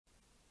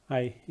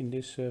Hi, in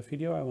this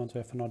video I want to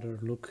have another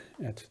look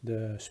at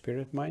the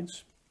Spirit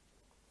Mines.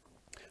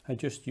 I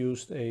just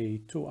used a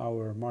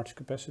 2-hour march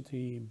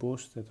capacity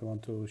boost that I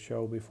want to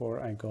show before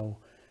I go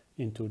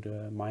into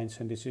the mines,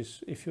 and this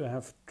is if you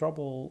have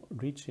trouble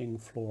reaching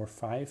floor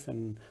 5,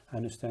 and I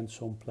understand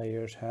some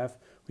players have,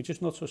 which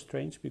is not so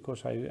strange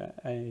because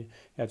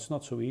it's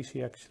not so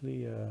easy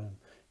actually.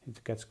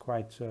 It gets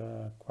quite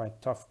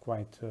tough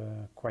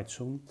quite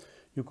soon.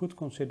 You could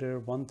consider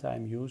one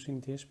time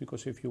using this,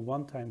 because if you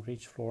one time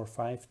reach floor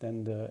 5,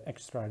 then the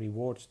extra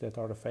rewards that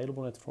are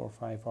available at floor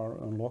 5 are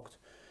unlocked,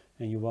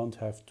 and you won't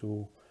have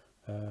to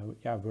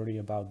worry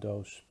about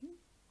those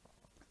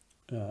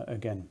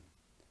again,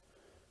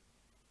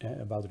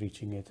 about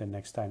reaching it, and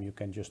next time you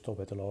can just stop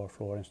at the lower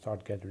floor and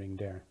start gathering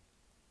there.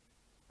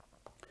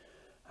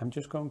 I'm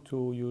just going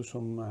to use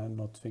some,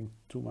 not think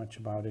too much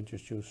about it,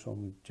 just use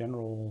some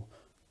general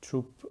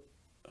troop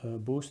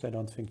boost. I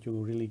don't think you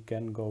really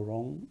can go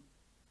wrong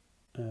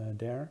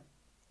there.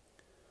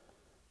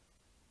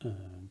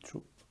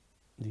 Troop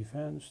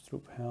defense,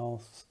 troop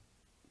health.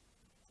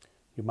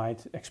 You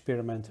might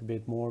experiment a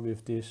bit more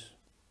with this.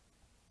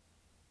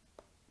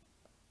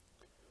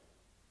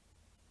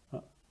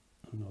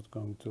 I'm not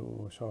going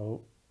to,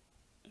 so,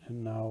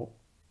 and now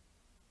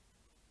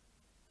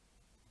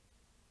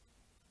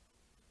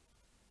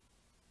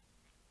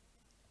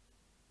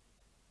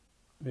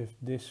with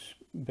this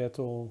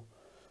battle,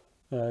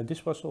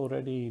 this was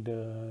already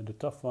the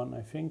tough one,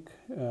 I think.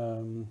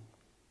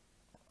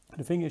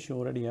 The thing is, you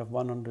already have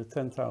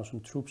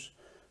 110,000 troops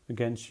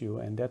against you,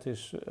 and that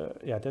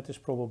is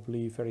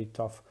probably very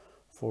tough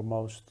for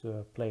most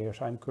players.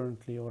 I'm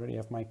currently already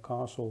have my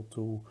castle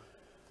to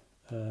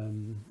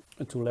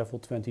level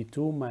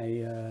 22.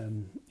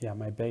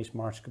 My base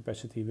march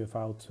capacity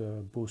without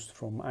boost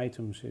from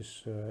items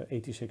is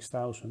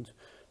 86,000,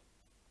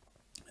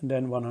 and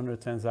then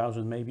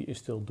 110,000 maybe is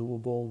still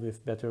doable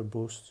with better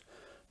boosts,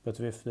 but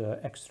with the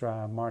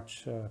extra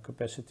march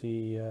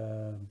capacity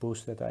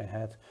boost that I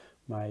had,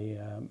 my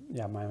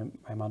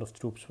amount of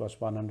troops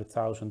was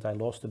 100,000. I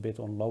lost a bit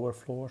on lower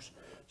floors,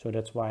 so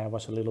that's why I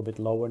was a little bit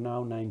lower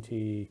now,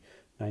 90,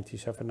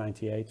 97,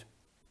 98.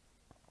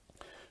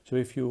 So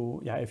if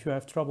you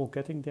have trouble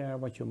getting there,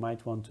 what you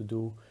might want to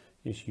do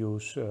is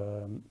use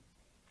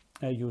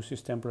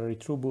this temporary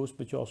troop boost,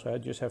 but you also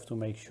just have to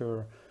make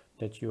sure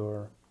that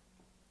your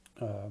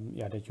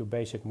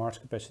basic march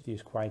capacity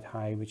is quite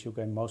high, which you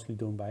can mostly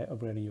do by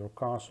upgrading your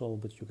castle,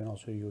 but you can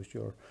also use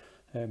your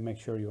make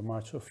sure your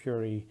March of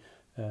Fury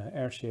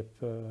airship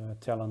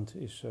talent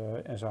is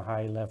as a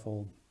high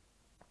level.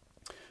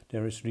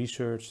 There is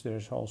research,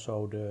 there's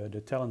also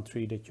the talent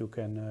tree that you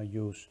can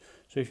use.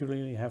 So if you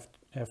really have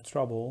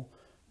trouble,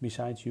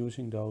 besides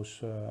using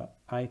those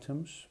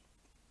items,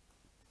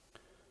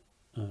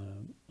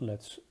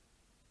 let's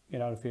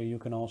get out of here. You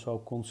can also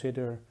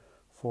consider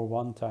for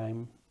one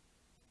time,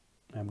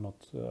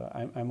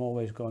 I'm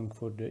always going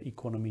for the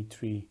economy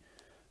tree,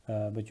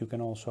 but you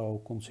can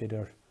also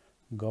consider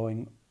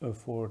going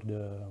for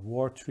the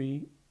war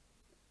tree,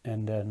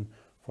 and then,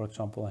 for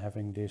example,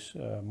 having this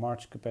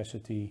march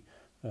capacity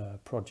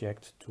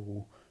project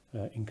to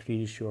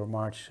increase your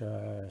march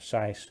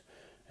size,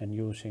 and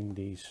using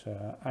these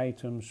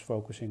items,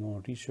 focusing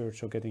on research,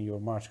 so getting your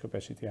march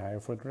capacity higher.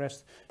 For the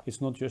rest, it's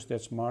not just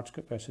that march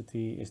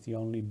capacity is the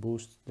only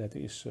boost that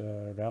is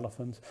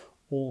relevant.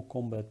 All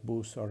combat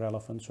boosts are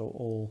relevant, so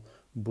all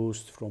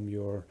boosts from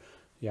your,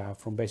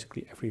 from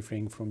basically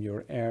everything, from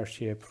your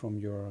airship, from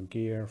your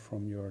gear,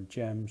 from your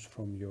gems,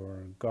 from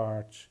your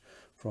guards,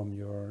 from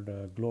your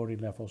glory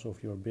levels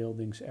of your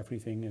buildings,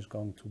 everything is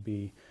going to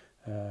be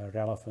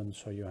relevant,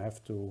 so you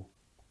have to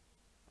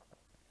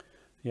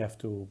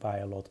buy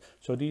a lot.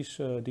 So these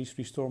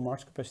restore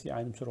march capacity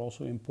items are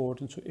also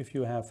important. So if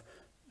you have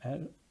a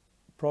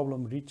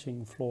problem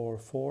reaching floor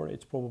 4,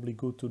 it's probably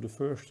good to the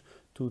first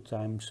 2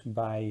 times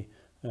buy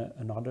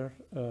another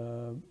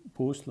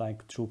boost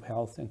like troop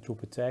health and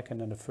troop attack, and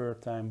then the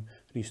third time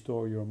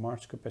restore your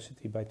march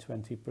capacity by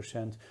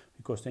 20%,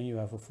 because then you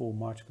have a full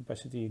march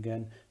capacity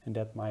again, and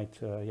that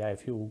might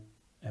if you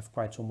have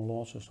quite some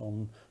losses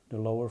on the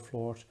lower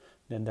floors,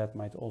 then that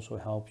might also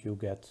help you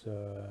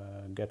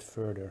get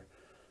further.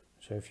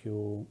 So if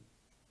you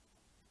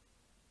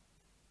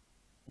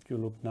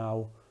look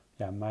now,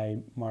 my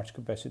march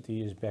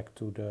capacity is back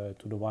to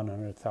the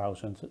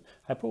 100,000.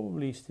 I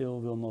probably still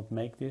will not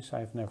make this.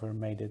 I've never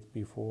made it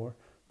before,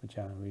 but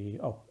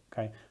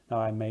now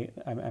I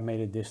made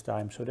it this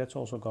time. So that's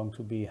also going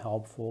to be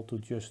helpful to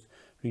just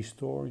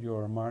restore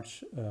your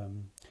march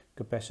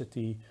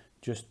capacity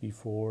just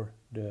before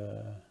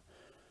the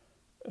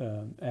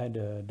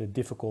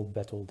difficult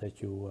battle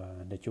that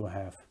you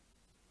have,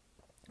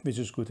 which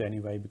is good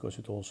anyway, because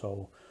it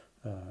also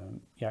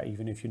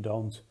even if you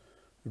don't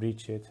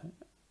reach it,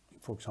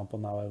 for example,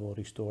 now I will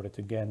restore it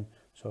again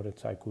so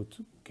that I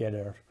could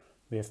gather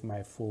with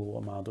my full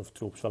amount of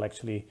troops. Well,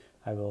 actually,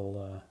 I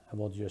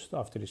will just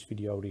after this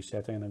video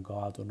reset and go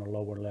out on a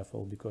lower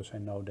level, because I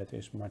know that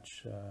is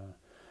much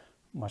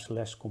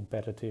less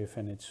competitive,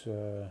 and it's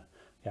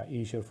yeah,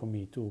 easier for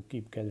me to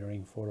keep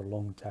gathering for a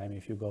long time.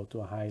 If you go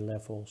to high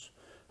levels,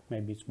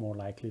 maybe it's more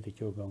likely that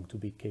you're going to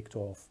be kicked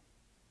off.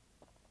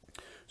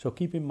 So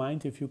keep in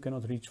mind, if you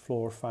cannot reach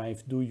floor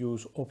 5, do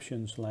use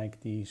options like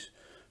these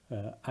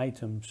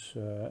items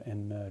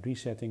and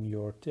resetting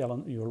your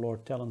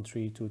Lord talent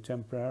tree to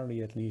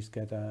temporarily at least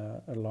get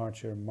a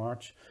larger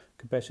march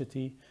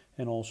capacity,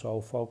 and also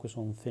focus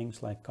on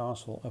things like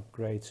castle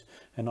upgrades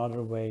and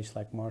other ways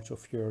like March of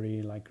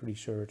Fury, like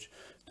research,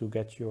 to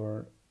get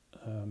your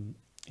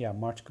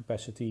march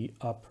capacity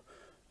up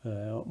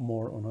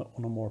more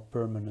on a more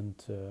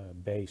permanent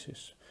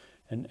basis.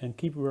 And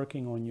keep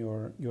working on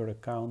your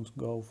account.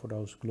 Go for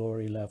those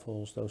glory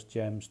levels, those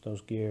gems,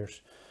 those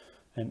gears,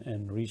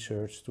 and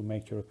research to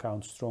make your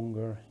account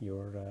stronger,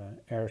 your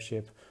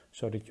airship,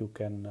 so that you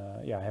can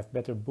have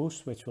better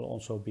boosts, which will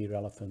also be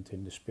relevant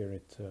in the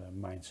spirit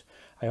mines.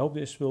 I hope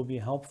this will be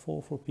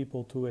helpful for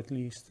people to at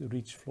least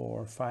reach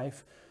floor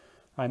 5.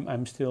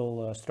 I'm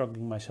still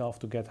struggling myself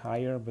to get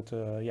higher, but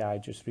I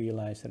just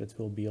realized that it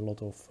will be a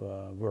lot of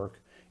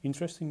work.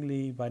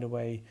 Interestingly, by the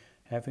way,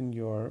 having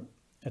your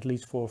at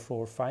least for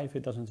floor 5,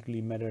 it doesn't really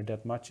matter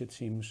that much, it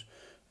seems,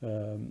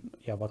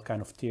 what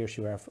kind of tiers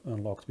you have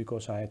unlocked,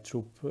 because I had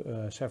troop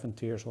 7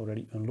 tiers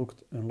already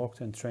unlocked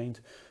and trained,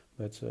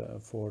 but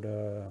for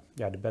the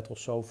battle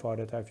so far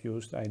that I've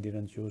used, I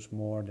didn't use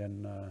more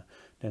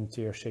than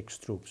tier 6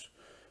 troops.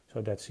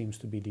 So that seems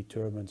to be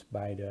determined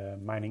by the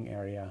mining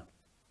area,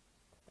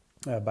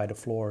 by the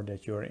floor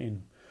that you're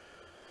in.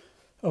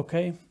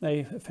 Okay,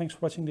 hey, thanks for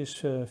watching this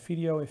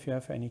video. If you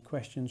have any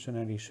questions and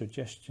any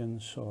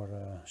suggestions or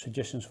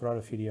suggestions for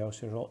other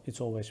videos, it's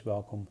always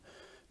welcome.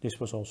 This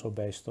was also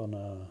based on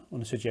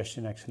a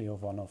suggestion actually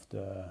of one of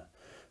the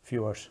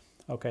viewers.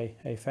 Okay,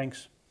 hey,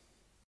 thanks.